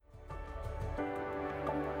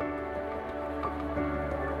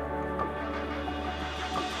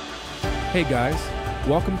Hey guys,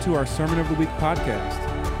 welcome to our Sermon of the Week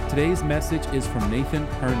podcast. Today's message is from Nathan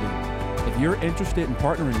Herndon. If you're interested in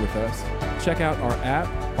partnering with us, check out our app,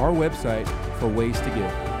 our website for ways to give.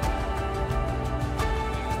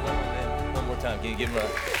 One more time, can you give him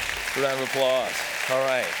a round of applause? All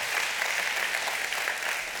right.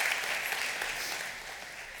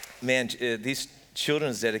 Man, these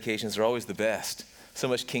children's dedications are always the best. So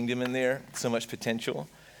much kingdom in there, so much potential.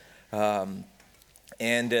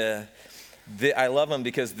 I love them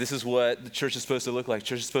because this is what the church is supposed to look like.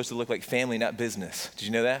 Church is supposed to look like family, not business. Did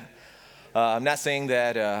you know that? I'm not saying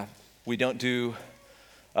that we don't do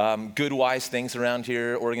good, wise things around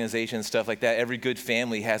here, organization, stuff like that. Every good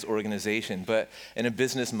family has organization. But in a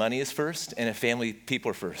business, money is first, and in a family,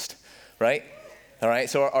 people are first, right? All right,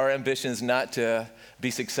 so our ambition is not to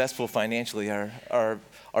be successful financially.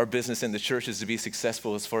 Our business in the church is to be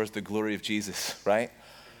successful as far as the glory of Jesus, right?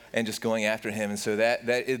 And just going after him. And so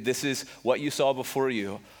this is what you saw before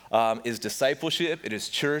you, is discipleship, it is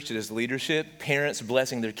church, it is leadership, parents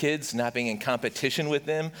blessing their kids, not being in competition with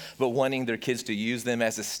them, but wanting their kids to use them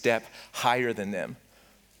as a step higher than them.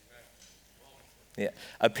 Yeah,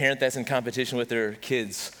 a parent that's in competition with their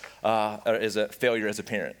kids is a failure as a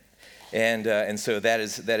parent. And so that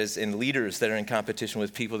is in leaders that are in competition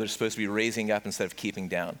with people they're supposed to be raising up instead of keeping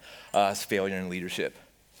down. It's failure in leadership,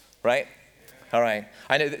 right? All right.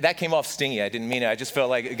 I know that came off stingy. I didn't mean it. I just felt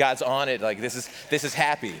like God's on it. Like this is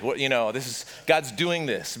happy. This is God's doing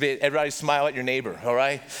this. Everybody smile at your neighbor. All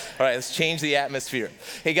right. All right. Let's change the atmosphere.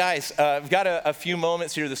 Hey guys, I've got a few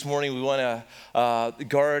moments here this morning. We want to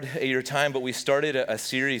guard your time, but we started a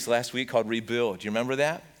series last week called Rebuild. Do you remember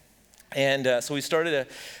that? And so we started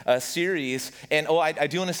a series, and I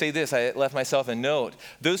do want to say this. I left myself a note.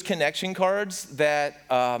 Those connection cards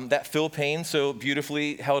that Phil Payne so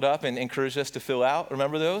beautifully held up and encouraged us to fill out,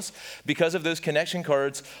 remember those? Because of those connection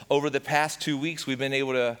cards, over the past 2 weeks, we've been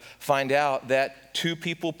able to find out that 2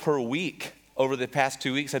 people per week over the past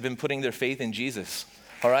 2 weeks have been putting their faith in Jesus,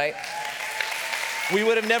 all right? We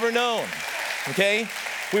would have never known, okay?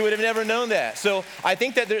 We would have never known that. So I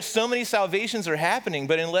think that there's so many salvations are happening,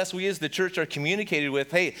 but unless we as the church are communicated with,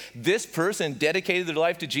 hey, this person dedicated their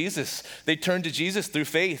life to Jesus. They turned to Jesus through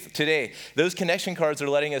faith today. Those connection cards are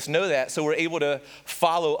letting us know that, so we're able to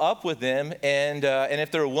follow up with them. And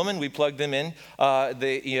if they're a woman, we plug them in.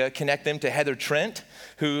 Connect them to Heather Trent,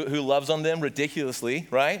 who loves on them ridiculously,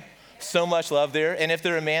 right? So much love there. And if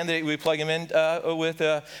they're a man, we plug him in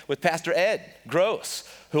with Pastor Ed Gross,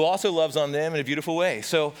 who also loves on them in a beautiful way.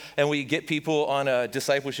 So, and we get people on a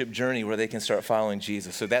discipleship journey where they can start following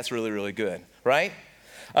Jesus. So that's really, really good, right?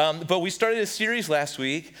 But we started a series last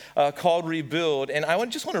week called Rebuild, and I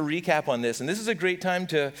just want to recap on this. And this is a great time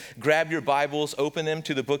to grab your Bibles, open them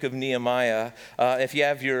to the book of Nehemiah. If you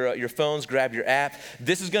have your phones, grab your app.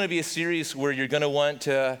 This is going to be a series where you're going to want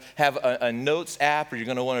to have a notes app, or you're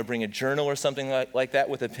going to want to bring a journal or something like that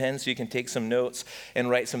with a pen so you can take some notes and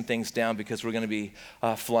write some things down, because we're going to be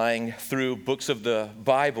flying through books of the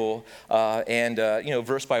Bible and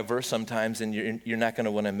verse by verse sometimes, and you're not going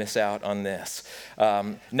to want to miss out on this.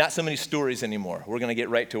 Not so many stories anymore. We're going to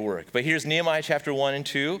get right to work. But here's Nehemiah chapter 1 and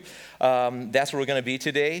 2. That's where we're going to be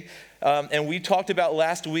today. And we talked about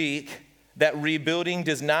last week that rebuilding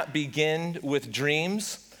does not begin with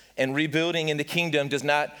dreams, and rebuilding in the kingdom does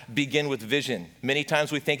not begin with vision. Many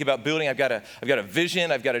times we think about building, I've got a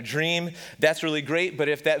vision, I've got a dream. That's really great, but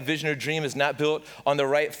if that vision or dream is not built on the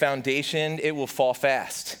right foundation, it will fall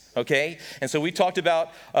fast. Okay? And so we talked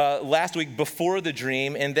about last week before the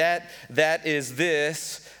dream, and that is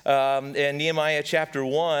this. In Nehemiah chapter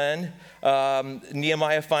 1,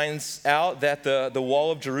 Nehemiah finds out that the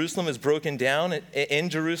wall of Jerusalem is broken down in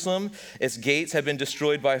Jerusalem. Its gates have been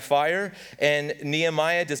destroyed by fire. And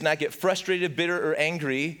Nehemiah does not get frustrated, bitter, or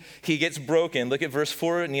angry. He gets broken. Look at verse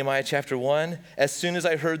 4, Nehemiah chapter 1. As soon as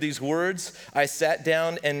I heard these words, I sat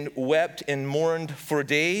down and wept and mourned for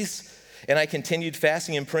days. And I continued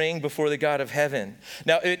fasting and praying before the God of heaven.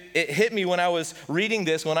 Now, it hit me when I was reading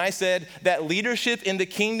this, when I said that leadership in the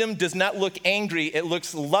kingdom does not look angry, it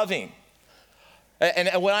looks loving.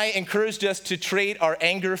 And when I encouraged us to trade our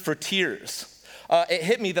anger for tears, it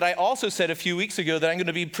hit me that I also said a few weeks ago that I'm going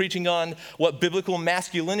to be preaching on what biblical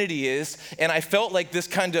masculinity is. And I felt like this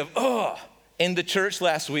kind of, in the church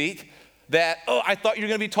last week. That, I thought you were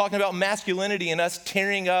going to be talking about masculinity and us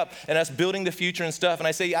tearing up and us building the future and stuff. And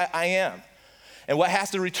I say, I am. And what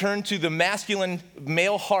has to return to the masculine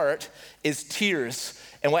male heart is tears.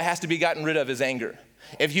 And what has to be gotten rid of is anger.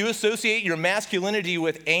 If you associate your masculinity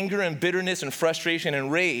with anger and bitterness and frustration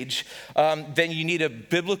and rage, then you need a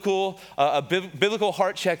biblical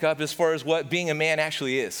heart checkup as far as what being a man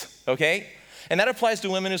actually is, okay? And that applies to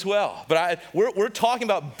women as well. But we're talking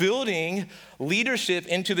about building leadership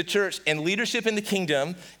into the church, and leadership in the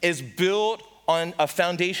kingdom is built on a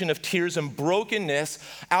foundation of tears and brokenness,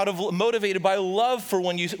 motivated by love for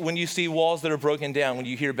when you see walls that are broken down, when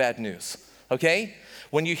you hear bad news, okay?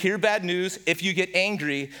 When you hear bad news, if you get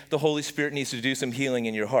angry, the Holy Spirit needs to do some healing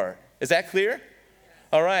in your heart. Is that clear?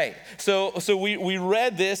 All right, so we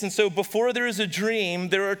read this, and so before there is a dream,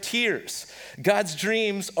 there are tears. God's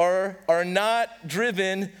dreams are not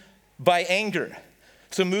driven by anger.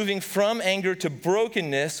 So moving from anger to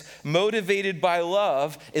brokenness, motivated by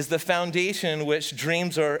love, is the foundation which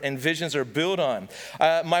dreams and visions are built on.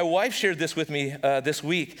 My wife shared this with me this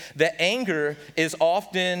week, that anger is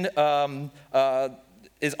often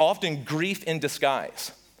grief in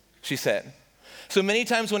disguise, she said. So many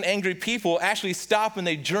times when angry people actually stop and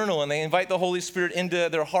they journal and they invite the Holy Spirit into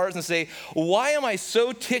their hearts and say, why am I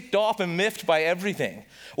so ticked off and miffed by everything?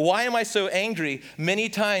 Why am I so angry? Many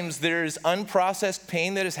times there's unprocessed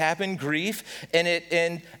pain that has happened, grief,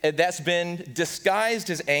 and that's been disguised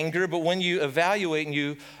as anger. But when you evaluate and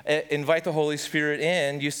you invite the Holy Spirit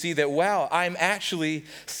in, you see that, wow, I'm actually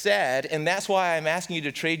sad. And that's why I'm asking you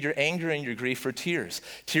to trade your anger and your grief for tears.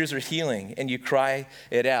 Tears are healing, and you cry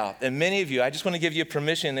it out. And many of you, I just want to give you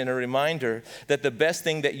permission and a reminder that the best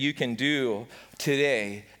thing that you can do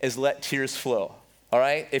today is let tears flow. All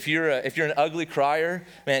right? If you're an ugly crier,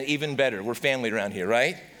 man, even better. We're family around here,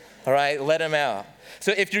 right? All right? Let them out.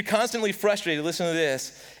 So if you're constantly frustrated, listen to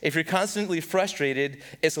this. If you're constantly frustrated,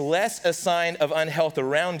 it's less a sign of unhealth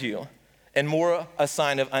around you and more a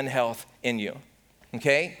sign of unhealth in you.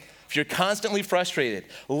 Okay? If you're constantly frustrated,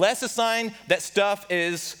 less a sign that stuff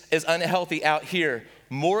is unhealthy out here,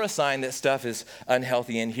 more a sign that stuff is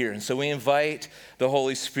unhealthy in here. And so we invite the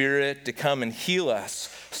Holy Spirit to come and heal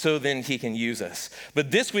us so then he can use us.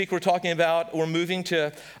 But this week we're moving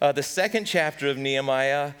to the second chapter of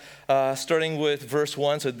Nehemiah, starting with verse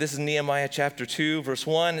 1. So this is Nehemiah chapter 2, verse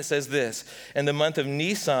 1. It says this: in the month of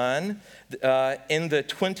Nisan, in the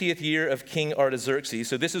 20th year of King Artaxerxes.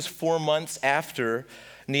 So this is 4 months after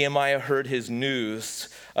Nehemiah heard his news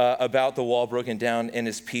about the wall broken down and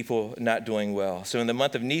his people not doing well. So in the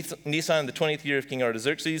month of Nisan, the 20th year of King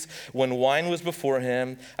Artaxerxes, when wine was before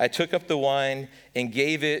him, I took up the wine and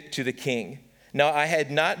gave it to the king. Now I had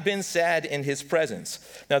not been sad in his presence.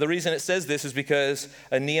 Now the reason it says this is because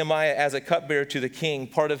Nehemiah, as a cupbearer to the king,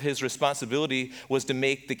 part of his responsibility was to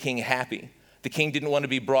make the king happy. The king didn't want to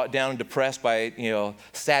be brought down and depressed by,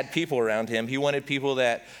 sad people around him. He wanted people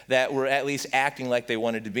that were at least acting like they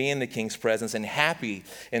wanted to be in the king's presence and happy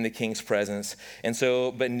in the king's presence. And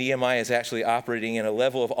so, but Nehemiah is actually operating in a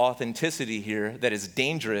level of authenticity here that is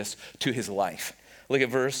dangerous to his life. Look at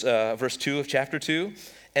verse 2 of chapter 2.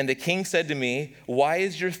 And the king said to me, why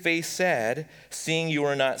is your face sad, seeing you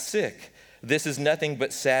are not sick? This is nothing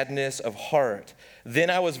but sadness of heart.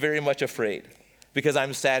 Then I was very much afraid, because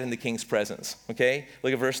I'm sad in the king's presence, okay?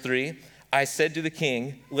 Look at verse 3. I said to the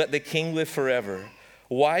king, let the king live forever.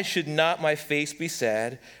 Why should not my face be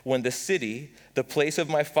sad when the city, the place of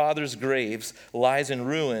my father's graves, lies in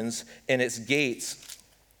ruins and its gates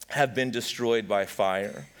have been destroyed by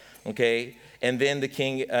fire, okay? And then the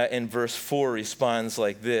king in verse 4 responds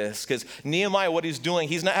like this, because Nehemiah, what he's doing,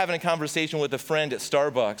 he's not having a conversation with a friend at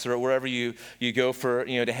Starbucks or wherever you go for,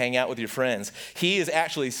 to hang out with your friends. He is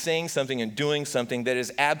actually saying something and doing something that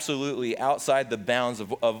is absolutely outside the bounds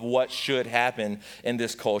of what should happen in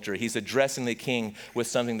this culture. He's addressing the king with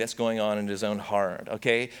something that's going on in his own heart,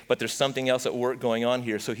 okay? But there's something else at work going on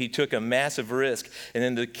here. So he took a massive risk, and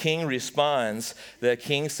then the king responds. The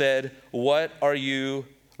king said, what are you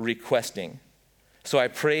requesting? So I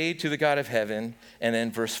prayed to the God of heaven, and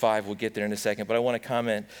then verse 5, we'll get there in a second, but I want to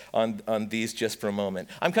comment on these just for a moment.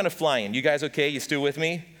 I'm kind of flying. You guys okay? You still with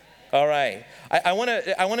me? All right. I want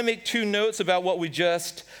to make two notes about what we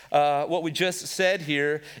just said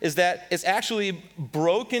here, is that it's actually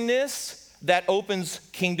brokenness that opens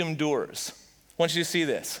kingdom doors. I want you to see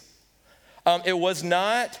this. It was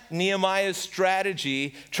not Nehemiah's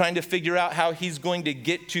strategy trying to figure out how he's going to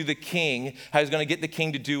get to the king, how he's going to get the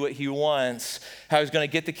king to do what he wants, how he's going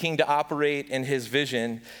to get the king to operate in his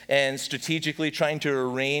vision, and strategically trying to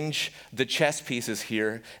arrange the chess pieces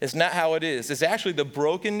here. It's not how it is. It's actually the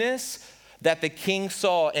brokenness that the king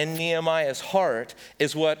saw in Nehemiah's heart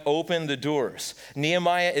is what opened the doors.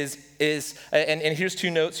 Nehemiah is and here's two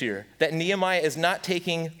notes here, that Nehemiah is not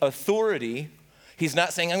taking authority. He's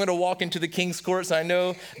not saying, I'm going to walk into the king's courts. I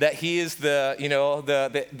know that he is runs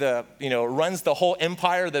the whole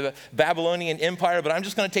empire, the Babylonian empire, but I'm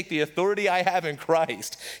just going to take the authority I have in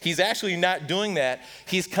Christ. He's actually not doing that.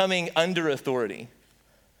 He's coming under authority.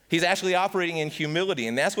 He's actually operating in humility,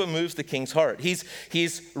 and that's what moves the king's heart.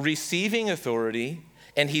 He's receiving authority,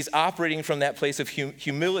 and he's operating from that place of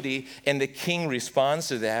humility, and the king responds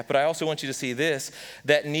to that. But I also want you to see this,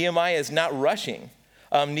 that Nehemiah is not rushing.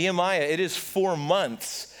 Nehemiah, it is 4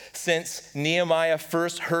 months since Nehemiah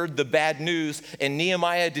first heard the bad news, and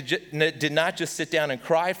Nehemiah did not just sit down and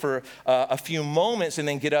cry for a few moments and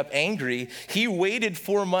then get up angry. He waited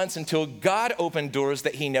 4 months until God opened doors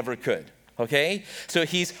that he never could. Okay? So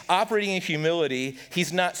he's operating in humility.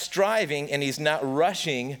 He's not striving and he's not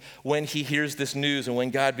rushing when he hears this news and when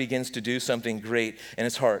God begins to do something great in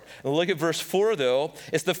his heart. And look at verse 4 though.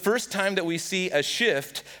 It's the first time that we see a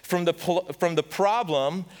shift from the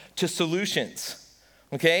problem to solutions.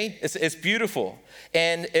 Okay? It's beautiful.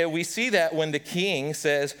 And we see that when the king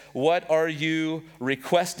says, "What are you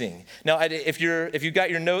requesting?" Now, if you got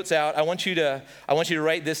your notes out, I want you to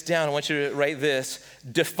write this down. I want you to write this.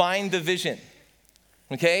 Define the vision.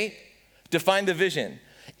 Okay? Define the vision.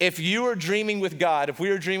 If you are dreaming with God, if we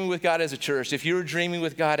are dreaming with God as a church, if you're dreaming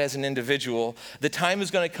with God as an individual, the time is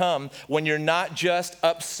going to come when you're not just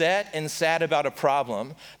upset and sad about a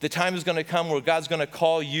problem. The time is going to come where God's going to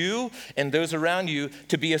call you and those around you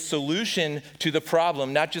to be a solution to the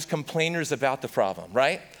problem, not just complainers about the problem,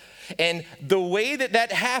 right? And the way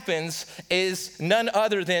that happens is none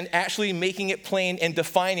other than actually making it plain and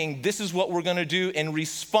defining this is what we're going to do in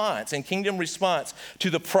response, in kingdom response to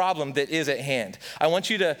the problem that is at hand. I want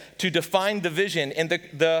you to define the vision. And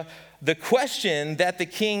the question that the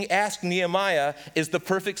king asked Nehemiah is the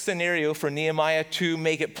perfect scenario for Nehemiah to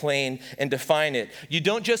make it plain and define it. You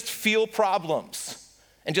don't just feel problems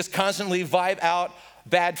and just constantly vibe out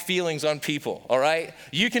bad feelings on people, all right?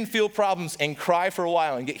 You can feel problems and cry for a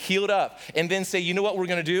while and get healed up and then say, you know what we're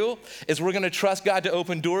gonna do is we're gonna trust God to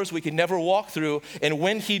open doors we can never walk through, and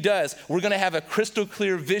when he does, we're gonna have a crystal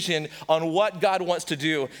clear vision on what God wants to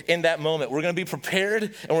do in that moment. We're gonna be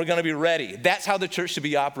prepared and we're gonna be ready. That's how the church should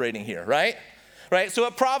be operating here, right? Right? So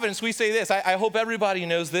at Providence, we say this. I hope everybody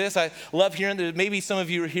knows this. I love hearing that maybe some of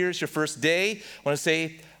you are here, it's your first day. I wanna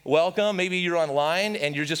say, welcome. Maybe you're online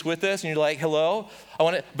and you're just with us and you're like, hello.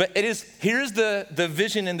 But here's the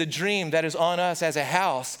vision and the dream that is on us as a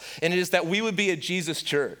house, and it is that we would be a Jesus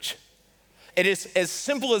church. It is as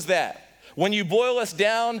simple as that. When you boil us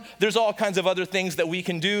down, there's all kinds of other things that we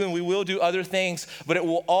can do, and we will do other things, but it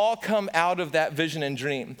will all come out of that vision and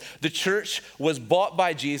dream. The church was bought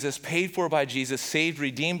by Jesus, paid for by Jesus, saved,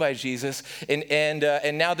 redeemed by Jesus,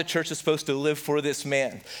 and now the church is supposed to live for this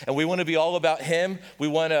man. And we want to be all about him. We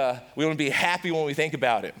want to be happy when we think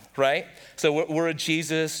about it, right? So we're a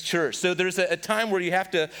Jesus church. So there's a time where you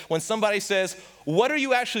have to, when somebody says, what are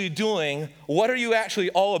you actually doing? What are you actually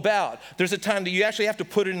all about? There's a time that you actually have to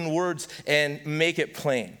put it in words and make it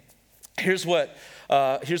plain. Here's what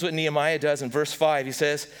Nehemiah does in verse 5. He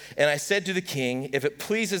says, "And I said to the king, if it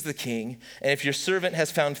pleases the king, and if your servant has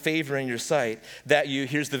found favor in your sight, that you,"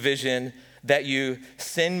 here's the vision, "that you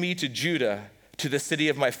send me to Judah, to the city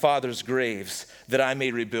of my father's graves, that I may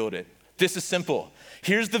rebuild it." This is simple.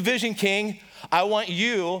 Here's the vision, king. I want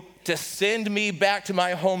you to send me back to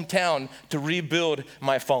my hometown to rebuild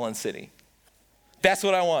my fallen city. That's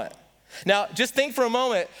what I want. Now, just think for a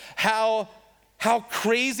moment how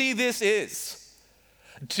crazy this is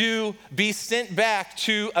to be sent back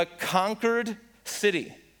to a conquered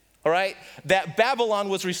city, all right, that Babylon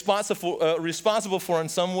was responsible for in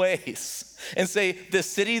some ways, and say, the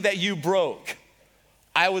city that you broke,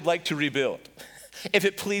 I would like to rebuild. If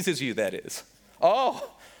it pleases you, that is. Oh,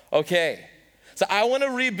 okay. So I want to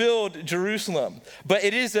rebuild Jerusalem, but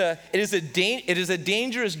it is a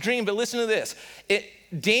dangerous dream. But listen to this: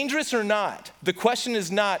 dangerous or not, the question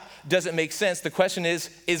is not, does it make sense? The question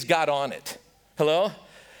is God on it? Hello?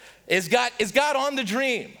 Is God on the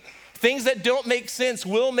dream? Things that don't make sense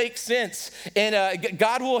will make sense, and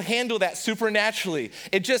God will handle that supernaturally.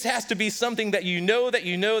 It just has to be something that you know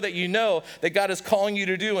that God is calling you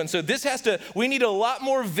to do. And so we need a lot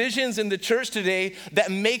more visions in the church today that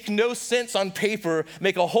make no sense on paper,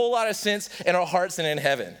 make a whole lot of sense in our hearts and in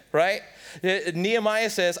heaven, right? Nehemiah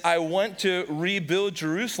says, I want to rebuild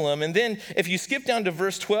Jerusalem. And then if you skip down to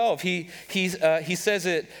verse 12, he says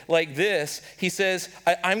it like this. He says,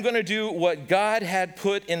 I'm going to do what God had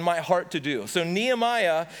put in my heart to do. So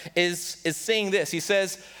Nehemiah is saying this. He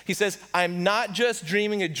says, I'm not just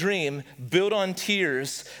dreaming a dream built on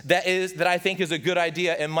tears that I think is a good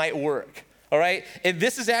idea and might work. All right?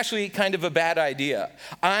 This is actually kind of a bad idea.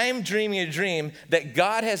 I'm dreaming a dream that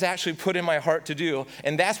God has actually put in my heart to do,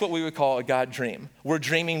 and that's what we would call a God dream. We're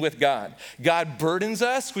dreaming with God. God burdens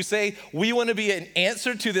us. We say, we want to be an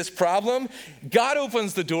answer to this problem. God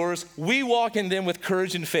opens the doors. We walk in them with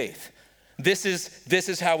courage and faith. This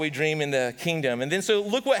is how we dream in the kingdom. And then so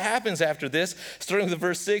look what happens after this. Starting with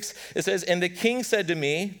verse 6, it says, "And the king said to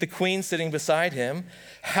me," the queen sitting beside him,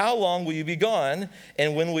 "How long will you be gone,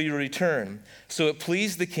 and when will you return?" So it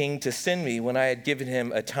pleased the king to send me when I had given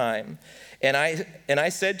him a time. And I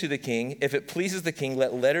said to the king, "If it pleases the king,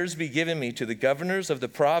 let letters be given me to the governors of the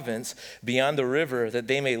province beyond the river, that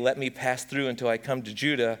they may let me pass through until I come to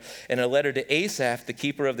Judah, and a letter to Asaph, the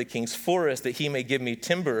keeper of the king's forest, that he may give me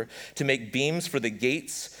timber to make beams for the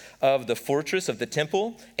gates of the fortress of the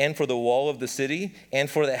temple, and for the wall of the city, and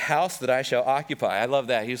for the house that I shall occupy." I love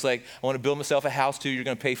that. He was like, "I want to build myself a house too. You're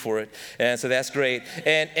going to pay for it." And so that's great.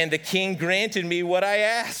 And the king granted me what I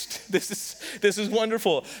asked. This is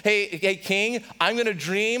wonderful. Hey, king, I'm going to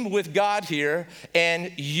dream with God here,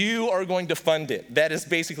 and you are going to fund it. That is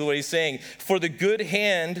basically what he's saying. For the good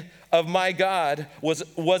hand of my God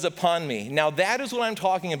was upon me. Now that is what I'm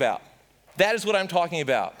talking about. That is what I'm talking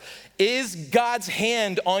about. Is God's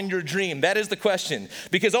hand on your dream? That is the question.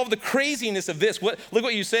 Because of the craziness of this, look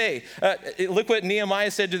what you say. Look what Nehemiah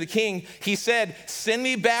said to the king. He said, "Send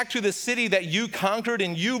me back to the city that you conquered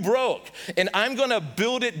and you broke, and I'm going to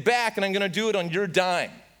build it back, and I'm going to do it on your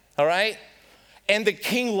dime." All right? And the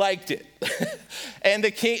king liked it. And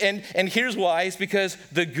the king, and here's why. It's because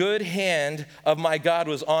the good hand of my God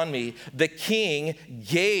was on me. The king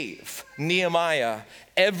gave Nehemiah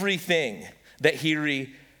everything that he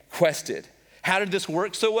requested. How did this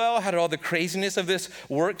work so well? How did all the craziness of this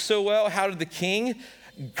work so well? How did the king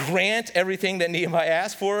grant everything that Nehemiah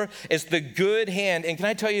asked for? It's the good hand. And can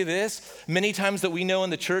I tell you this? Many times that we know in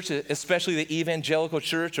the church, especially the evangelical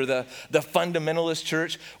church or the fundamentalist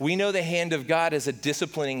church, we know the hand of God as a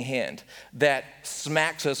disciplining hand that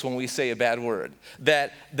smacks us when we say a bad word,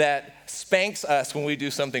 that spanks us when we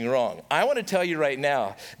do something wrong. I want to tell you right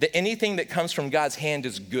now that anything that comes from God's hand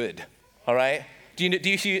is good, all right? Do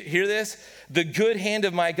you hear this? The good hand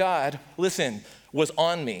of my God, listen, was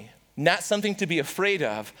on me. Not something to be afraid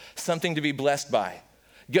of, something to be blessed by.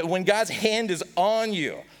 When God's hand is on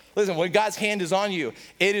you, listen, when God's hand is on you,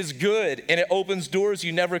 it is good and it opens doors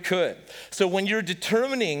you never could. So when you're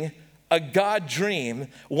determining a God dream,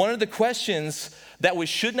 one of the questions that we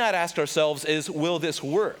should not ask ourselves is, will this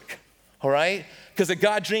work? All right? Because a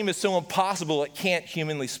God dream is so impossible, it can't,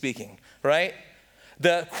 humanly speaking, right?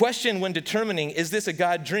 The question when determining, is this a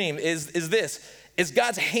God dream, is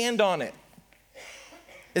God's hand on it?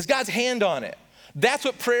 Is God's hand on it? That's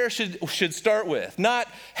what prayer should start with. Not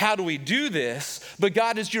how do we do this, but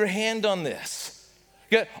God, is your hand on this?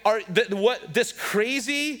 This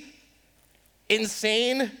crazy,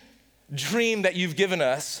 insane dream that you've given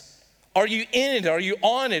us, are you in it? Are you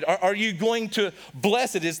on it? Are you going to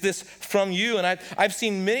bless it? Is this from you? And I've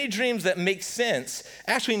seen many dreams that make sense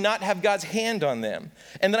actually not have God's hand on them.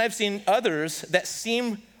 And then I've seen others that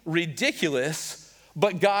seem ridiculous,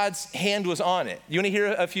 but God's hand was on it. You want to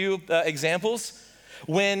hear a few examples?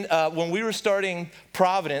 When we were starting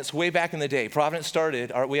Providence way back in the day, Providence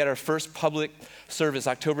started, we had our first public service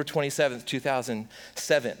October 27th,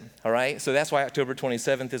 2007, all right? So that's why October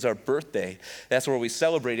 27th is our birthday. That's where we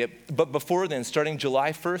celebrate it. But before then, starting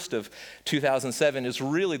July 1st of 2007 is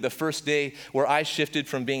really the first day where I shifted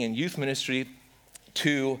from being in youth ministry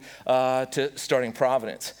to starting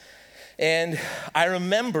Providence. And I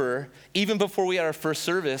remember, even before we had our first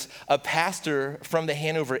service, a pastor from the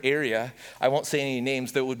Hanover area, I won't say any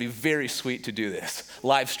names, that would be very sweet to do this,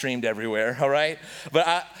 live streamed everywhere, all right?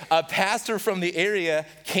 But a pastor from the area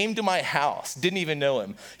came to my house, didn't even know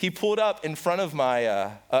him. He pulled up in front of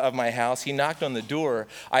my house. He knocked on the door.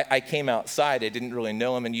 I came outside. I didn't really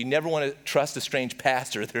know him, and you never want to trust a strange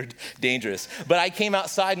pastor. They're dangerous. But I came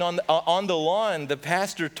outside, and on the lawn, the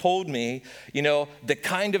pastor told me, the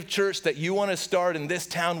kind of church that you want to start in this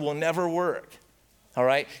town will never work, all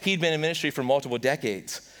right? He'd been in ministry for multiple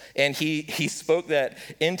decades, and he spoke that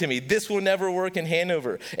into me. This will never work in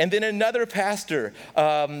Hanover. And then another pastor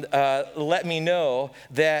let me know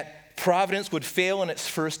that Providence would fail in its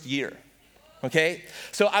first year, okay?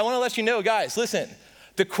 So I want to let you know, guys, listen,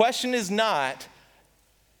 the question is not,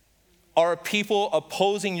 are people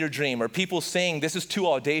opposing your dream? Are people saying this is too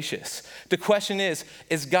audacious? The question is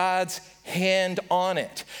God's hand on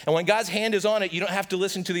it? And when God's hand is on it, you don't have to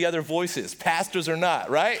listen to the other voices, pastors or not,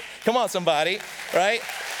 right? Come on, somebody, right?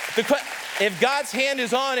 if God's hand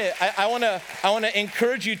is on it, I want to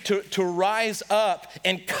encourage you to rise up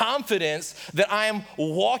in confidence that I am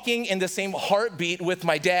walking in the same heartbeat with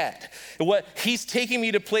my dad. What he's taking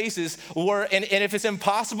me to places where, and if it's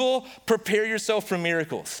impossible, prepare yourself for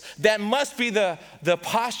miracles. That must be the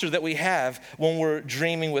posture that we have when we're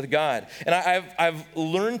dreaming with God. And I've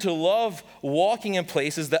learned to love walking in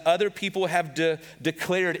places that other people have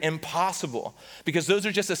declared impossible, because those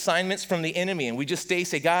are just assignments from the enemy. And we just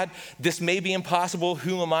say, God, this may be impossible.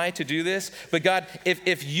 Who am I to do this? But God,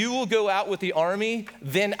 if you will go out with the army,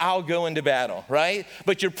 then I'll go into battle, right?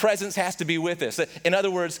 But your presence has to be with us. In other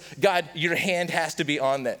words, God, your hand has to be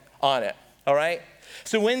on it, all right?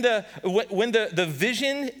 So when the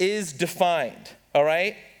vision is defined, all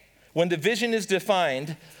right? When the vision is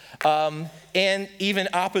defined, and even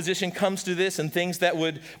opposition comes to this and things that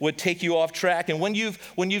would take you off track. And when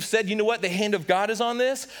you've said, you know what, the hand of God is on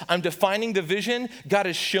this, I'm defining the vision, God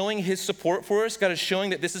is showing his support for us. God is showing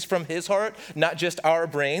that this is from his heart, not just our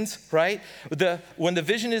brains, right? When the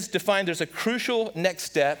vision is defined, there's a crucial next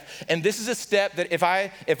step. And this is a step that if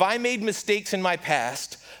I made mistakes in my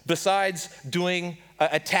past, besides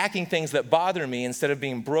attacking things that bother me instead of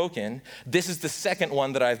being broken, this is the second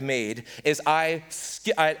one that I've made, is I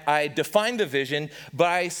define the vision, but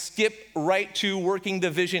I skip right to working the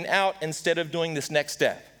vision out instead of doing this next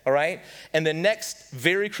step, all right? And the next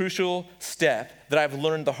very crucial step that I've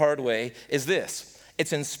learned the hard way is this.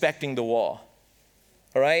 It's inspecting the wall,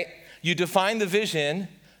 all right? You define the vision,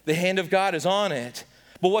 the hand of God is on it,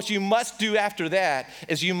 but what you must do after that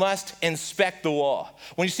is you must inspect the wall.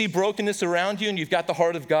 When you see brokenness around you and you've got the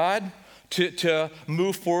heart of God to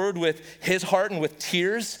move forward with his heart and with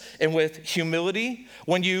tears and with humility,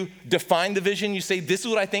 when you define the vision, you say, this is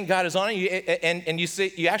what I think God is on it, and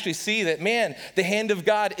you actually see that, man, the hand of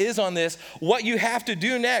God is on this. What you have to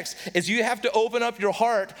do next is you have to open up your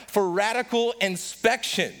heart for radical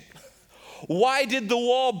inspection. Why did the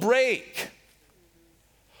wall break?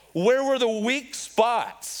 Where were the weak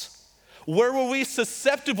spots? Where were we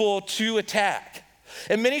susceptible to attack?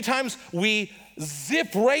 And many times we zip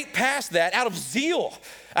right past that out of zeal,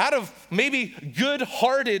 out of maybe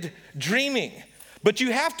good-hearted dreaming. But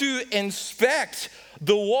you have to inspect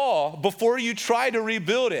the wall before you try to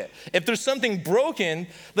rebuild it. If there's something broken,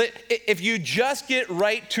 if you just get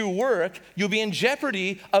right to work, you'll be in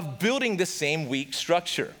jeopardy of building the same weak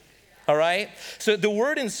structure. All right? So the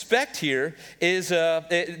word inspect here is,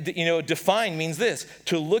 define means this: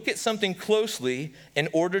 to look at something closely in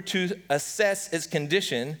order to assess its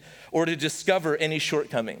condition or to discover any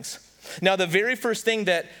shortcomings. Now, the very first thing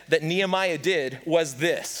that Nehemiah did was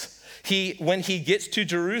this. When he gets to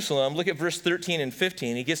Jerusalem, look at verse 13 and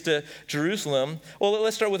 15. He gets to Jerusalem. Well,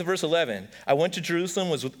 let's start with verse 11. I went to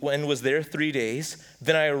Jerusalem and was there 3 days.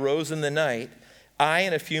 Then I arose in the night, I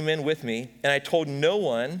and a few men with me, and I told no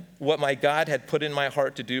one what my God had put in my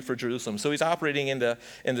heart to do for Jerusalem. So he's operating in the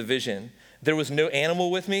vision. There was no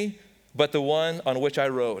animal with me, but the one on which I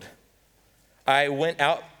rode. I went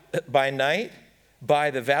out by night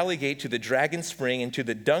by the valley gate to the dragon spring and to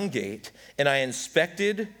the dung gate, and I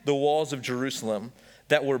inspected the walls of Jerusalem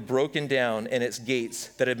that were broken down and its gates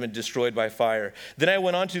that had been destroyed by fire. Then I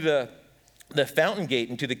went on to the fountain gate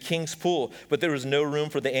and to the king's pool, but there was no room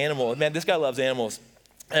for the animal. Man, this guy loves animals.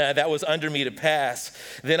 That was under me to pass.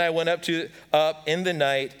 Then I went up in the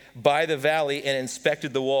night by the valley and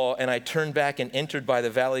inspected the wall, and I turned back and entered by the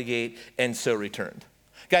valley gate and so returned.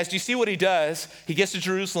 Guys, do you see what he does? He gets to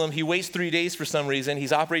Jerusalem. He waits 3 days for some reason.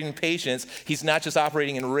 He's operating in patience. He's not just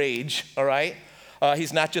operating in rage, all right?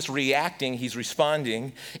 He's not just reacting, he's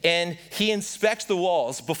responding. And he inspects the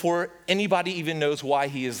walls before anybody even knows why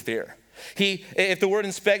he is there. If the word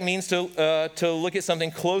inspect means to look at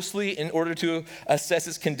something closely in order to assess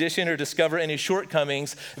its condition or discover any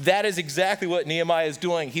shortcomings, that is exactly what Nehemiah is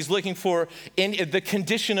doing. He's looking for the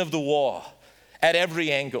condition of the wall at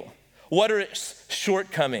every angle. What are its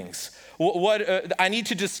shortcomings? I need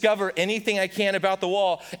to discover anything I can about the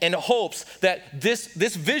wall in hopes that this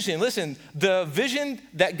vision, listen, the vision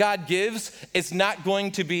that God gives is not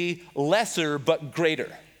going to be lesser but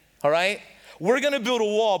greater, all right? We're going to build a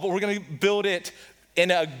wall, but we're going to build it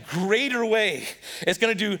in a greater way. It's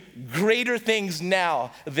going to do greater things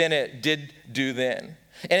now than it did do then.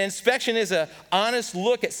 And inspection is an honest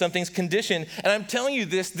look at something's condition. And I'm telling you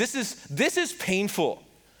this is painful.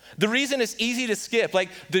 The reason it's easy to skip, like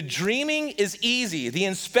the dreaming is easy, the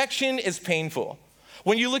inspection is painful.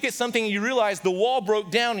 When you look at something and you realize the wall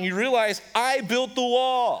broke down and you realize I built the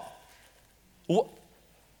wall.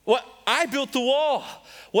 What? I built the wall.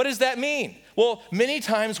 What does that mean? Well, many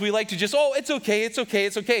times we like to just, it's okay.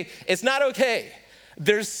 It's not okay.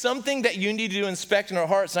 there's something that you need to inspect in our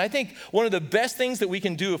hearts. And I think one of the best things that we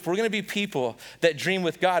can do if we're going to be people that dream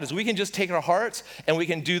with God is we can just take our hearts and we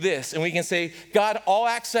can do this. And we can say, God, all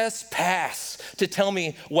access pass to tell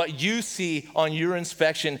me what you see on your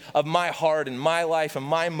inspection of my heart and my life and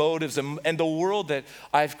my motives and the world that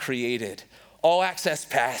I've created. All access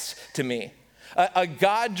pass to me. A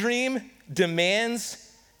God dream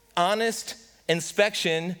demands honest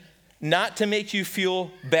inspection, not to make you feel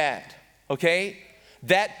bad, okay?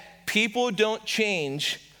 That people don't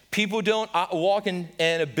change, people don't walk in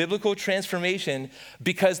a biblical transformation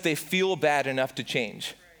because they feel bad enough to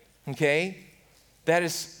change, okay? That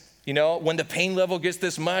is, when the pain level gets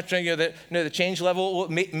this much, the change level, well,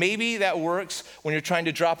 maybe that works when you're trying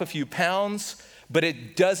to drop a few pounds, but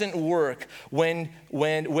it doesn't work when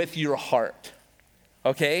with your heart,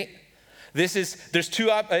 okay?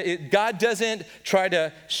 God doesn't try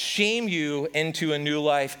to shame you into a new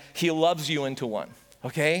life. He loves you into one,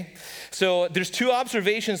 okay? So there's two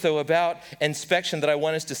observations, though, about inspection that I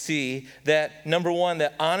want us to see. That, number one,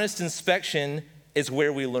 that honest inspection is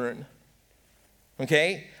where we learn,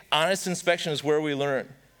 okay? Honest inspection is where we learn.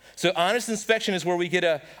 So honest inspection is where we get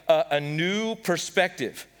a new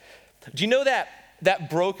perspective. Do you know that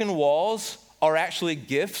broken walls are actually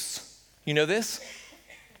gifts? You know this?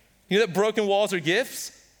 You know that broken walls are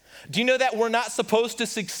gifts? Do you know that we're not supposed to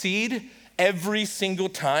succeed every single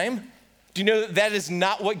time? Do you know that is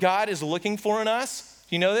not what God is looking for in us?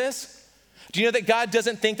 Do you know this? Do you know that God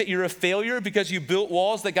doesn't think that you're a failure because you built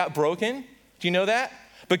walls that got broken? Do you know that?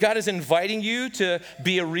 But God is inviting you to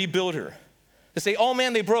be a rebuilder. To say, oh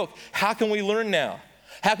man, they broke. How can we learn now?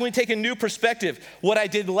 How can we take a new perspective? What I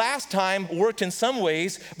did last time worked in some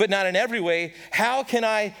ways, but not in every way. How can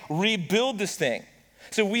I rebuild this thing?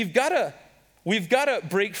 So we've got to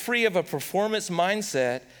break free of a performance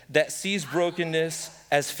mindset that sees brokenness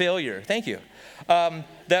as failure. Thank you.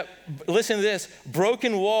 Listen to this.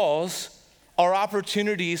 Broken walls are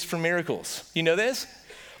opportunities for miracles. You know this?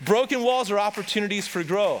 Broken walls are opportunities for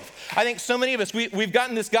growth. I think so many of us, we've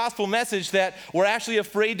gotten this gospel message that we're actually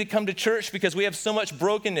afraid to come to church because we have so much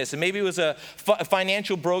brokenness. And maybe it was a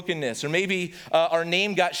financial brokenness, or maybe our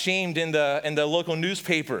name got shamed in the local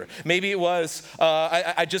newspaper. Maybe it was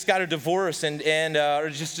I just got a divorce or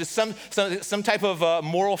just some type of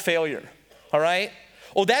moral failure. All right?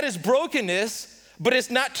 Well, that is brokenness, but it's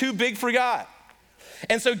not too big for God.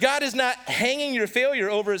 And so God is not hanging your failure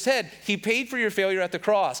over his head. He paid for your failure at the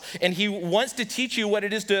cross. And he wants to teach you what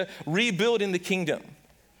it is to rebuild in the kingdom.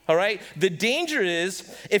 All right? The danger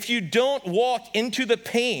is if you don't walk into the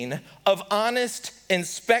pain of honest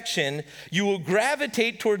inspection, you will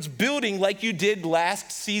gravitate towards building like you did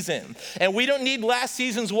last season. And we don't need last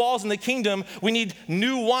season's walls in the kingdom. We need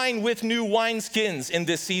new wine with new wineskins in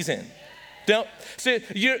this season. So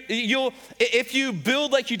if you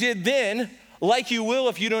build like you did then, like you will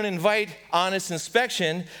if you don't invite honest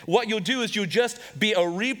inspection, what you'll do is you'll just be a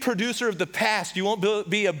reproducer of the past. You won't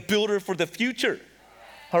be a builder for the future,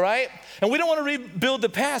 all right? And we don't want to rebuild the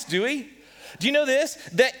past, do we? Do you know this?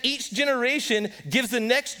 That each generation gives the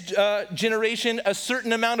next generation a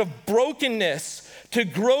certain amount of brokenness to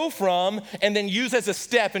grow from and then use as a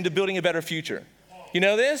step into building a better future. You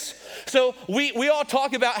know this? So we all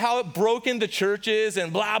talk about how broken the church is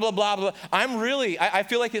and blah, blah, blah, blah. I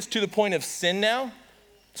feel like it's to the point of sin now.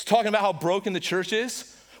 It's talking about how broken the church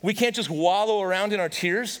is. We can't just wallow around in our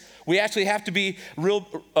tears. We actually have to be real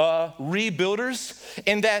rebuilders,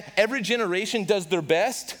 and that every generation does their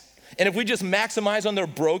best. And if we just maximize on their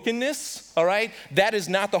brokenness, all right, that is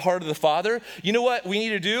not the heart of the Father. You know what we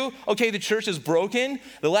need to do? Okay, the church is broken.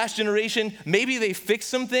 The last generation, maybe they fixed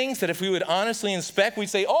some things that if we would honestly inspect, we'd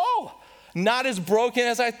say, oh, not as broken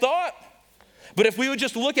as I thought. But if we would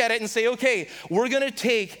just look at it and say, okay, we're going to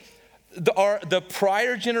take the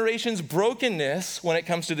prior generation's brokenness when it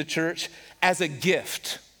comes to the church as a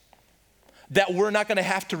gift that we're not going to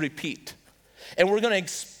have to repeat. And we're going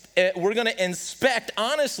to inspect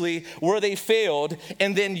honestly where they failed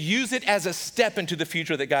and then use it as a step into the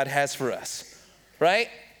future that God has for us, right?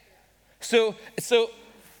 So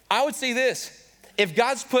I would say this: if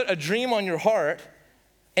God's put a dream on your heart,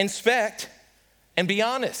 inspect and be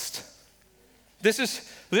honest. This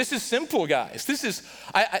is simple, guys.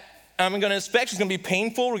 I'm going to inspect. It's going to be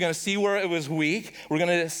painful. We're going to see where it was weak. We're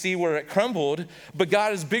going to see where it crumbled. But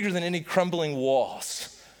God is bigger than any crumbling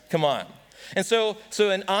walls. Come on. And so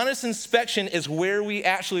an honest inspection is where we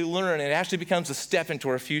actually learn. It actually becomes a step into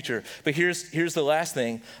our future. But here's the last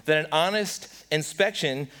thing, that an honest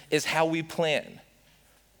inspection is how we plan.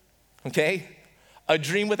 Okay? A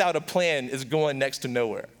dream without a plan is going next to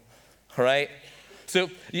nowhere. All right? So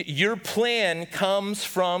your plan comes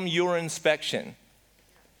from your inspection.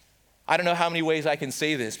 I don't know how many ways I can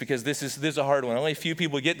say this because this is a hard one. Only a few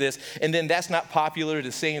people get this, and then that's not popular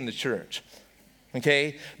to say in the church,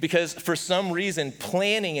 okay? Because for some reason,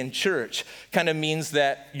 planning in church kind of means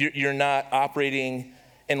that you're not operating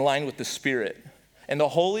in line with the Spirit. And the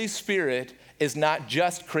Holy Spirit is not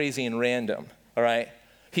just crazy and random, all right?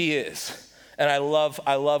 He is. And I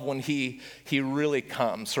love when he really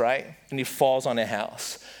comes, right? And he falls on a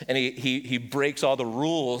house. And he breaks all the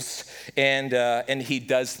rules and he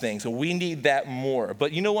does things. And we need that more.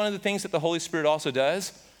 But you know one of the things that the Holy Spirit also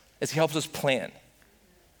does is he helps us plan.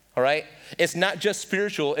 All right? It's not just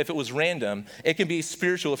spiritual if it was random. It can be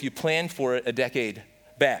spiritual if you plan for it a decade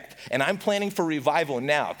back. And I'm planning for revival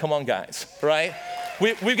now. Come on, guys, right?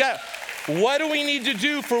 We've got, what do we need to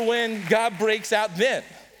do for when God breaks out then,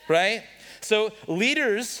 right? So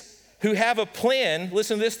leaders who have a plan,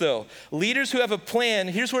 listen to this though. Leaders who have a plan,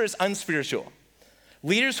 here's where it's unspiritual.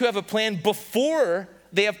 Leaders who have a plan before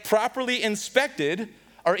they have properly inspected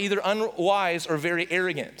are either unwise or very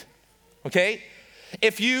arrogant, okay?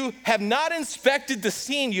 If you have not inspected the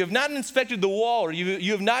scene, you have not inspected the wall, or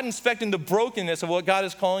you have not inspected the brokenness of what God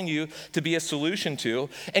is calling you to be a solution to,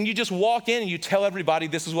 and you just walk in and you tell everybody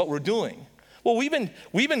this is what we're doing. Well, we've been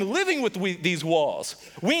living with these walls.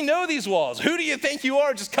 We know these walls. Who do you think you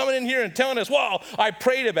are just coming in here and telling us, well, I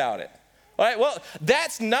prayed about it? All right, well,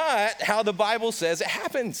 that's not how the Bible says it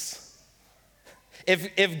happens.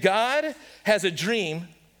 If God has a dream,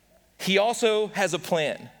 he also has a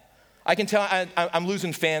plan. I can tell I'm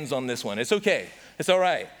losing fans on this one. It's okay. It's all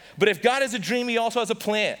right. But if God has a dream, he also has a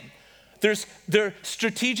plan. Their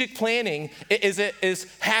strategic planning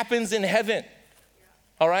happens in heaven.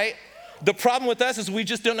 All right? The problem with us is we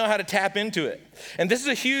just don't know how to tap into it. And there's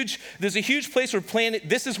a huge place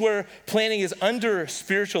where planning is under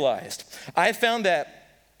spiritualized. I found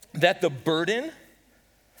that the burden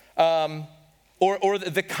or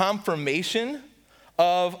the confirmation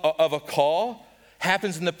of a call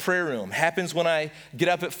happens in the prayer room, happens when I get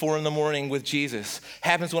up at 4 a.m. with Jesus,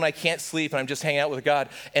 happens when I can't sleep and I'm just hanging out with God,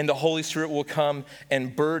 and the Holy Spirit will come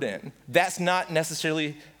and burden. That's not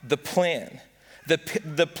necessarily the plan.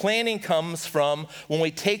 The planning comes from when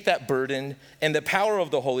we take that burden and the power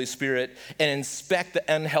of the Holy Spirit and inspect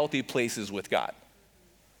the unhealthy places with God,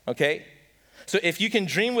 okay? So if you can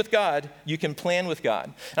dream with God, you can plan with God.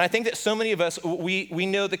 And I think that so many of us, we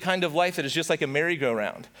know the kind of life that is just like a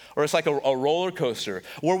merry-go-round, or it's like a roller coaster,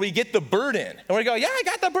 where we get the burden, and we go, yeah, I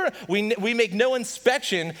got the burden. We make no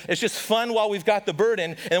inspection. It's just fun while we've got the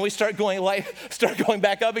burden, and then we start going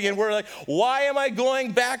back up again. We're like, why am I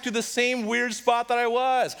going back to the same weird spot that I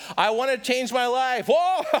was? I want to change my life.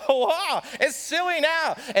 Whoa, it's silly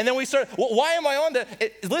now. And then we start, why am I on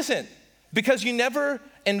that? Listen, because you never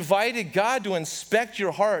invited God to inspect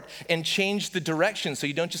your heart and change the direction so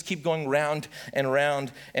you don't just keep going round and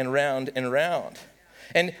round and round and round.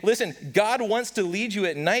 And listen, God wants to lead you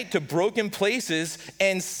at night to broken places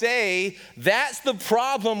and say, that's the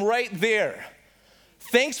problem right there.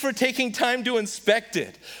 Thanks for taking time to inspect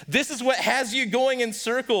it. This is what has you going in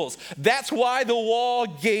circles. That's why the wall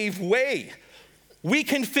gave way. We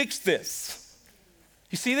can fix this.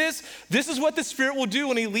 You see this? This is what the Spirit will do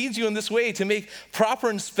when he leads you in this way to make proper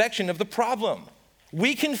inspection of the problem.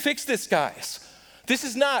 We can fix this, guys. This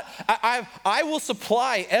is not, I will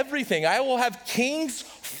supply everything. I will have kings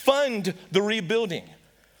fund the rebuilding.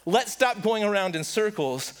 Let's stop going around in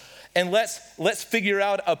circles and let's figure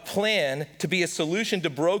out a plan to be a solution to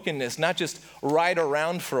brokenness, not just ride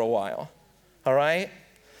around for a while. All right?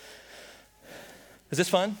 Is this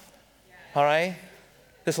fun? All right?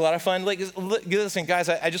 This is a lot of fun. Like, listen, guys,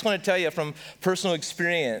 I just want to tell you from personal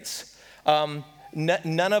experience,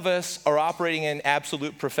 none of us are operating in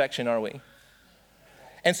absolute perfection, are we?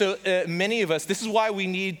 And so many of us, this is why we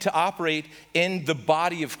need to operate in the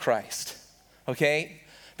body of Christ, okay?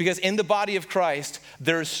 Because in the body of Christ,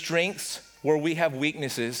 there are strengths where we have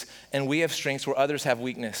weaknesses, and we have strengths where others have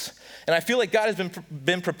weakness. And I feel like God has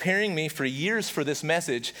been preparing me for years for this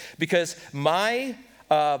message, because my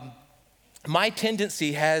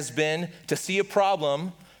tendency has been to see a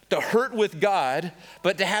problem, to hurt with God,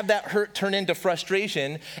 but to have that hurt turn into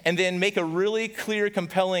frustration and then make a really clear,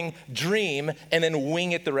 compelling dream and then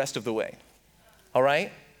wing it the rest of the way. All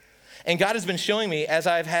right? And God has been showing me, as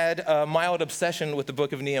I've had a mild obsession with the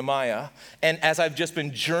book of Nehemiah, and as I've just been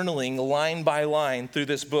journaling line by line through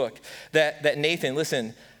this book, that Nathan,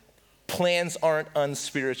 listen, plans aren't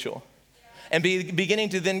unspiritual. And beginning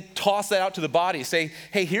to then toss that out to the body, say,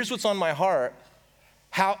 hey, here's what's on my heart.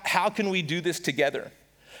 How can we do this together?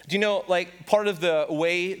 Do you know, like, part of the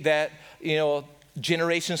way that,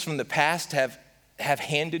 generations from the past have have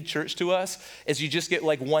handed church to us is you just get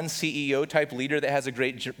like one CEO type leader that has a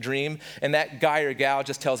great dream, and that guy or gal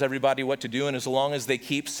just tells everybody what to do, and as long as they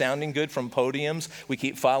keep sounding good from podiums, we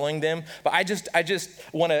keep following them. But I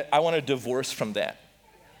want to divorce from that,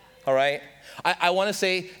 all right? I want to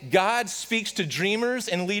say God speaks to dreamers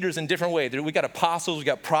and leaders in different ways. We got apostles, we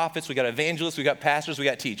got prophets, we got evangelists, we got pastors, we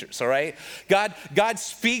got teachers, all right? God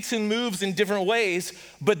speaks and moves in different ways,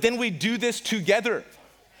 but then we do this together.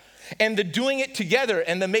 And the doing it together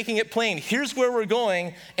and the making it plain, here's where we're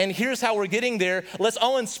going and here's how we're getting there. Let's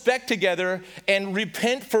all inspect together and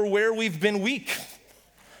repent for where we've been weak.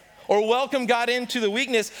 Or welcome God into the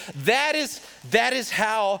weakness. That is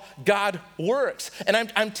how God works. And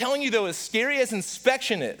I'm telling you though, as scary as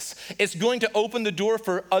inspection is, it's going to open the door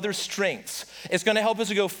for other strengths. It's going to help us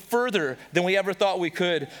to go further than we ever thought we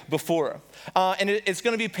could before. And it's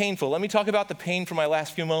going to be painful. Let me talk about the pain for my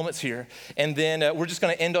last few moments here. And then we're just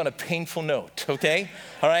going to end on a painful note, okay?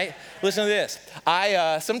 All right? Listen to this.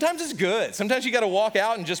 Sometimes it's good. Sometimes you got to walk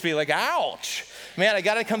out and just be like, ouch. Man, I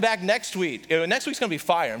got to come back next week. Next week's going to be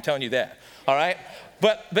fire, I'm telling you that, all right?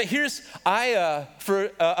 But here's,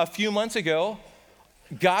 for a few months ago,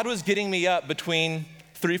 God was getting me up between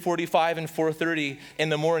 3:45 and 4:30 in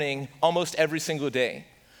the morning almost every single day.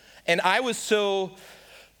 And I was so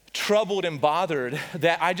troubled and bothered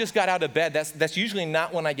that I just got out of bed. That's usually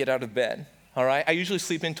not when I get out of bed, all right? I usually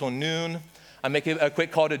sleep until noon. I make a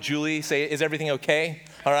quick call to Julie, say, is everything okay?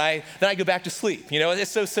 All right? Then I go back to sleep. You know,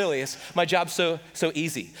 it's so silly. My job's so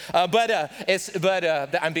easy. But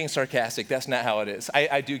I'm being sarcastic. That's not how it is.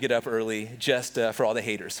 I do get up early just for all the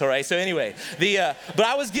haters. All right? So anyway, but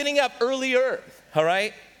I was getting up earlier. All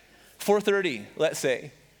right? 4:30, let's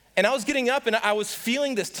say. And I was getting up and I was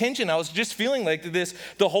feeling this tension. I was just feeling like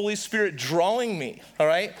the Holy Spirit drawing me. All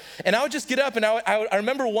right? And I would just get up and I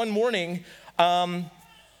remember one morning,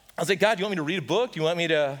 I was like, God, do you want me to read a book? Do you want me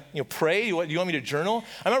to pray? Do you want me to journal?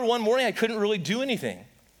 I remember one morning I couldn't really do anything.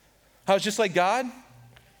 I was just like, God,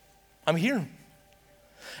 I'm here. And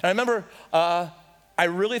I remember I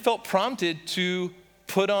really felt prompted to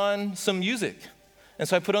put on some music. And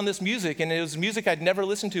so I put on this music, and it was music I'd never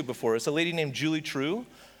listened to before. It's a lady named Julie True.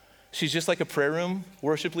 She's just like a prayer room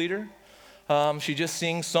worship leader. She just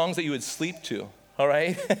sings songs that you would sleep to. All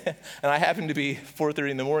right? And I happened to be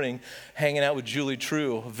 4:30 in the morning hanging out with Julie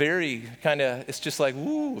True. Very it's just like,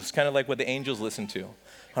 woo, it's kind of like what the angels listen to.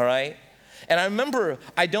 All right? And I remember,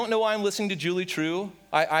 I don't know why I'm listening to Julie True.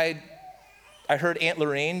 I heard Aunt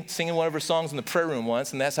Lorraine singing one of her songs in the prayer room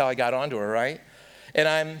once, and that's how I got onto her, right?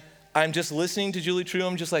 And I'm just listening to Julie True.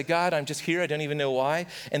 I'm just like, God, I'm just here. I don't even know why.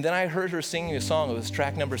 And then I heard her singing a song. It was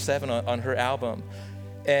track number 7 on her album.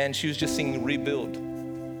 And she was just singing Rebuild.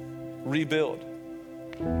 Rebuild.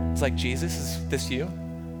 It's like, Jesus, is this you?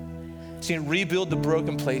 See, rebuild the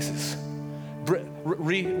broken places.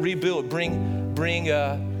 Rebuild, bring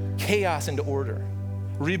chaos into order.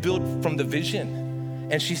 Rebuild from the vision.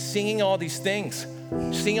 And she's singing all these things.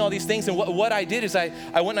 And what I did is I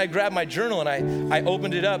went and I grabbed my journal and I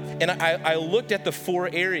opened it up and I looked at the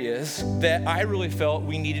 4 areas that I really felt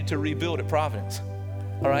we needed to rebuild at Providence.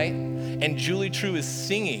 All right? And Julie True is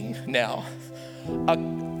singing now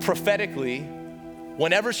prophetically.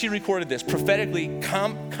 Whenever she recorded this, prophetically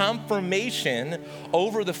confirmation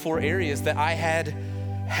over the 4 areas that I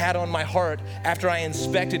had on my heart after I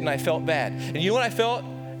inspected and I felt bad. And you know what I felt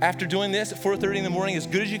after doing this at 4:30 in the morning? As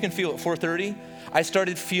good as you can feel at 4:30, I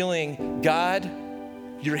started feeling, God,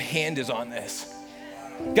 your hand is on this.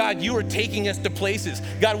 God, you are taking us to places.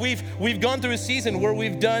 God, we've gone through a season where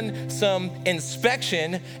we've done some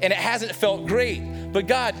inspection and it hasn't felt great. But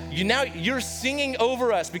God, you're singing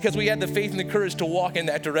over us because we had the faith and the courage to walk in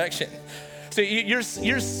that direction. So you're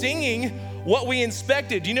singing what we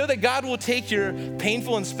inspected. Do you know that God will take your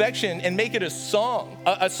painful inspection and make it a song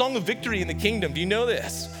of victory in the kingdom? Do you know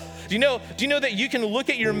this? Do you know that you can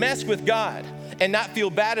look at your mess with God and not feel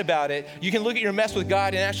bad about it? You can look at your mess with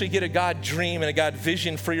God and actually get a God dream and a God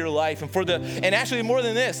vision for your life and actually more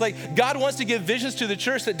than this, like God wants to give visions to the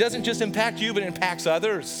church that doesn't just impact you, but impacts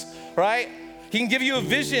others, right? He can give you a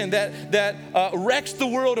vision that wrecks the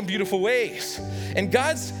world in beautiful ways. And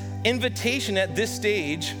God's invitation at this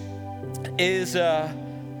stage is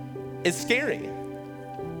scary.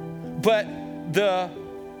 But the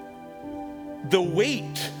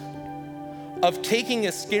weight of taking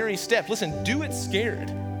a scary step, listen, do it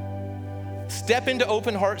scared. Step into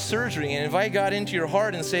open heart surgery and invite God into your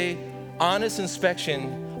heart and say, honest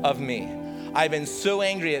inspection of me. I've been so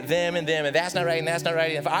angry at them, and that's not right, and that's not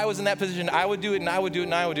right. If I was in that position, I would do it, and I would do it,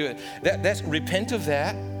 and I would do it. That's repent of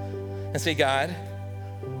that and say, God,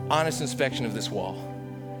 honest inspection of this wall.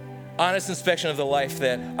 Honest inspection of the life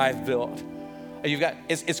that I've built.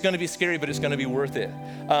 It's going to be scary, but it's going to be worth it.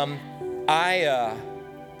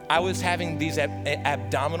 I was having these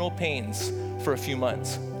abdominal pains for a few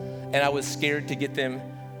months, and I was scared to get them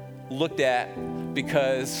looked at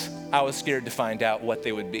because I was scared to find out what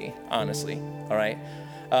they would be, honestly, all right?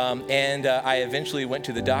 I eventually went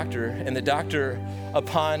to the doctor, and the doctor,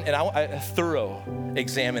 upon a thorough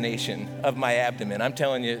examination of my abdomen, I'm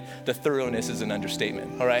telling you, the thoroughness is an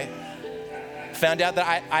understatement, all right? Found out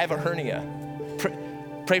that I have a hernia.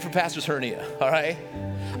 Pray for pastor's hernia, all right?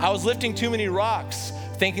 I was lifting too many rocks,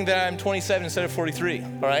 thinking that I'm 27 instead of 43, all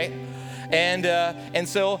right? And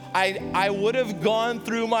so I would have gone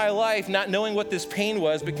through my life not knowing what this pain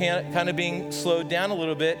was, but kind of being slowed down a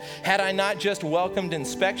little bit, had I not just welcomed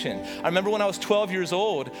inspection. I remember when I was 12 years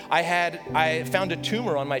old, I found a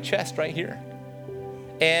tumor on my chest right here.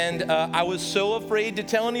 And I was so afraid to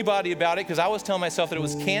tell anybody about it because I was telling myself that it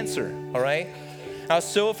was cancer, all right? I was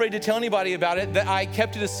so afraid to tell anybody about it that I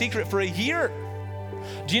kept it a secret for a year.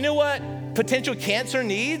 Do you know what potential cancer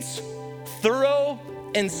needs? Thorough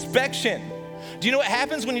inspection. Do you know what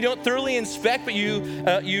happens when you don't thoroughly inspect, but you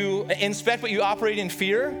inspect, but you operate in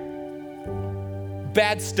fear?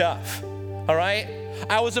 Bad stuff, all right?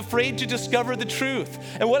 I was afraid to discover the truth.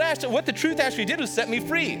 And what the truth actually did was set me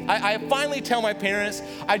free. I finally tell my parents,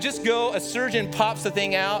 I just go, a surgeon pops the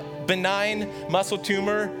thing out, benign muscle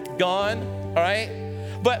tumor, gone, all right?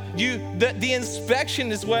 But the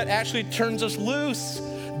inspection is what actually turns us loose.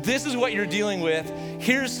 This is what you're dealing with.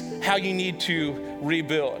 Here's how you need to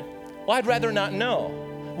rebuild. Well, I'd rather not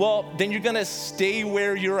know. Well, then you're gonna stay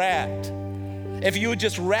where you're at. If you would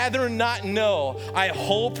just rather not know, I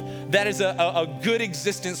hope that is a good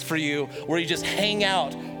existence for you where you just hang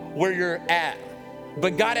out where you're at.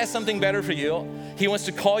 But God has something better for you. He wants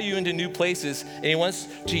to call you into new places, and he wants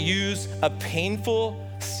to use a painful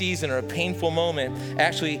season or a painful moment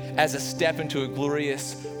actually as a step into a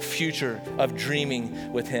glorious future of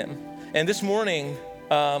dreaming with him. And this morning,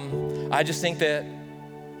 I just think that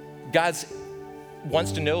God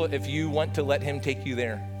wants to know if you want to let him take you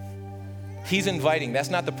there. He's inviting. That's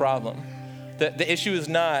not the problem. The issue is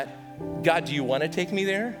not, God, do you want to take me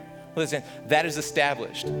there? Listen, that is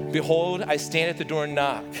established. Behold, I stand at the door and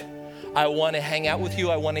knock. I want to hang out with you.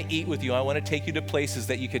 I want to eat with you. I want to take you to places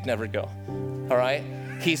that you could never go. All right?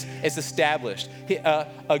 It's established.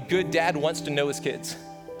 A good dad wants to know his kids.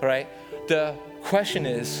 All right? The question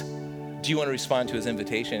is, do you want to respond to his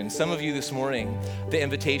invitation? And some of you this morning, the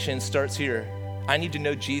invitation starts here. I need to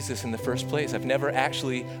know Jesus in the first place. I've never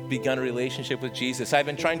actually begun a relationship with Jesus. I've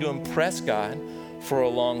been trying to impress God for a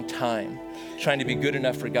long time, trying to be good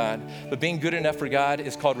enough for God. But being good enough for God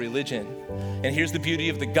is called religion. And here's the beauty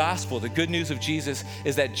of the gospel. The good news of Jesus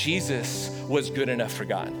is that Jesus was good enough for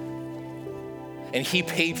God. And he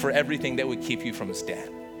paid for everything that would keep you from his dad.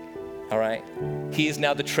 All right? He is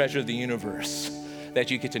now the treasure of the universe that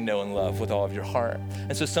you get to know and love with all of your heart.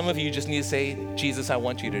 And so some of you just need to say, Jesus, I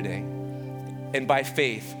want you today. And by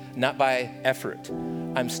faith, not by effort,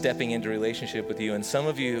 I'm stepping into relationship with you. And some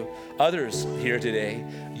of you, others here today,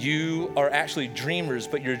 you are actually dreamers,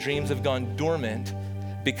 but your dreams have gone dormant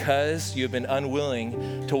because you have been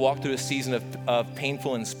unwilling to walk through a season of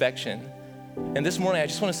painful inspection. And this morning, I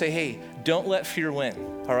just want to say, hey, don't let fear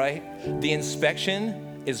win, all right? The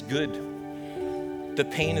inspection is good. The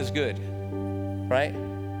pain is good, right?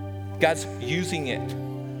 God's using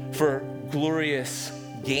it for glorious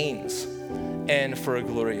gains and for a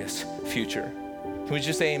glorious future. Can we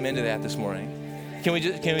just say amen to that this morning? Can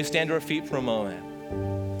we stand to our feet for a moment?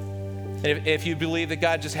 And if you believe that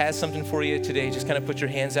God just has something for you today, just kind of put your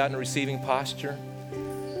hands out in a receiving posture.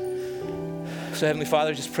 So Heavenly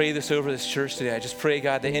Father, just pray this over this church today. I just pray,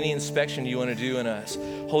 God, that any inspection you want to do in us,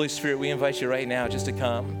 Holy Spirit, we invite you right now just to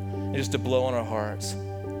come and just to blow on our hearts,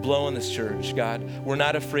 blow in this church, God. We're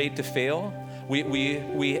not afraid to fail.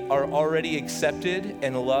 We are already accepted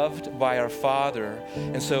and loved by our Father,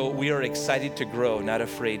 and so we are excited to grow, not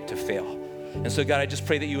afraid to fail. And so, God, I just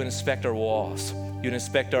pray that you would inspect our walls. You would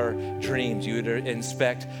inspect our dreams. You would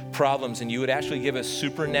inspect problems, and you would actually give us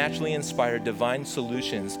supernaturally inspired divine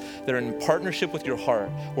solutions that are in partnership with your heart,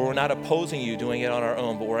 where we're not opposing you doing it on our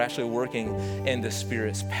own, but we're actually working in the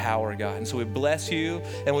Spirit's power, God. And so we bless you,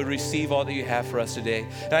 and we receive all that you have for us today.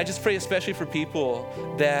 And I just pray especially for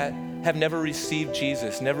people that have never received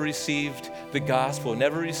Jesus, never received the gospel,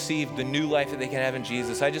 never received the new life that they can have in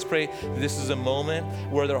Jesus. I just pray that this is a moment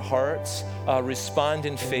where their hearts respond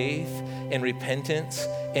in faith and repentance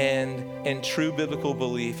and in true biblical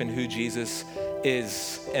belief in who Jesus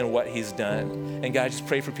is and what he's done. And God, I just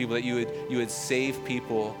pray for people that you would save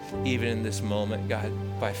people even in this moment, God,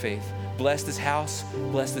 by faith. bless this house,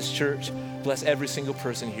 bless this church, bless every single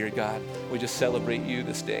person here, God. We just celebrate you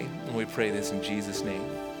this day, and we pray this in Jesus' name.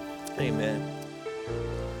 Amen.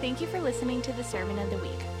 Thank you for listening to the Sermon of the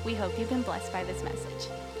Week. We hope you've been blessed by this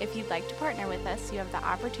message. If you'd like to partner with us, you have the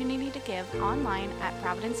opportunity to give online at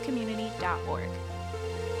providencecommunity.org.